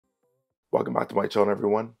Welcome back to my channel,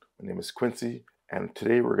 everyone. My name is Quincy, and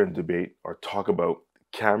today we're going to debate or talk about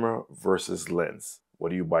camera versus lens.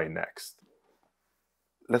 What do you buy next?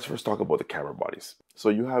 Let's first talk about the camera bodies. So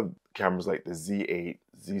you have cameras like the Z8,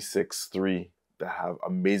 Z6 III that have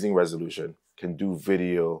amazing resolution, can do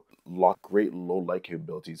video, great low light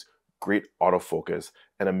capabilities, great autofocus,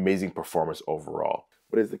 and amazing performance overall.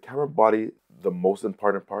 But is the camera body the most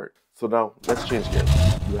important part? So now let's change gears.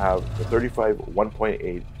 You have the 35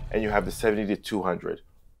 1.8 and you have the 70 to 200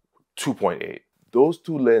 2.8. Those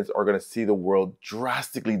two lenses are going to see the world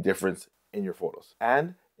drastically different in your photos.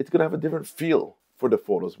 And it's going to have a different feel for the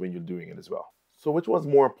photos when you're doing it as well. So which one's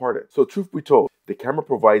more important? So truth be told, the camera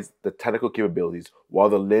provides the technical capabilities while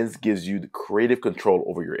the lens gives you the creative control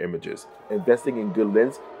over your images. Investing in good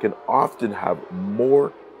lens can often have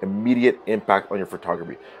more immediate impact on your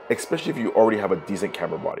photography, especially if you already have a decent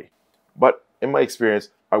camera body. But in my experience,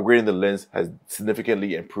 upgrading the lens has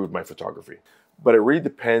significantly improved my photography. But it really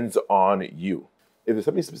depends on you. If there's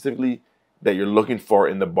something specifically that you're looking for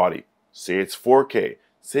in the body, say it's 4K,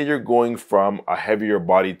 say you're going from a heavier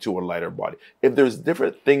body to a lighter body. If there's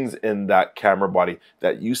different things in that camera body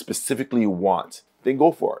that you specifically want, then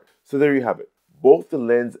go for it. So there you have it. Both the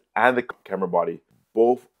lens and the camera body,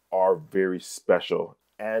 both are very special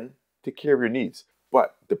and take care of your needs.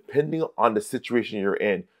 But depending on the situation you're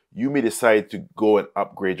in, you may decide to go and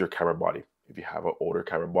upgrade your camera body if you have an older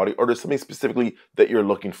camera body or there's something specifically that you're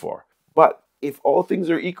looking for. But if all things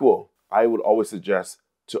are equal, I would always suggest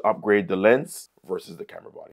to upgrade the lens versus the camera body.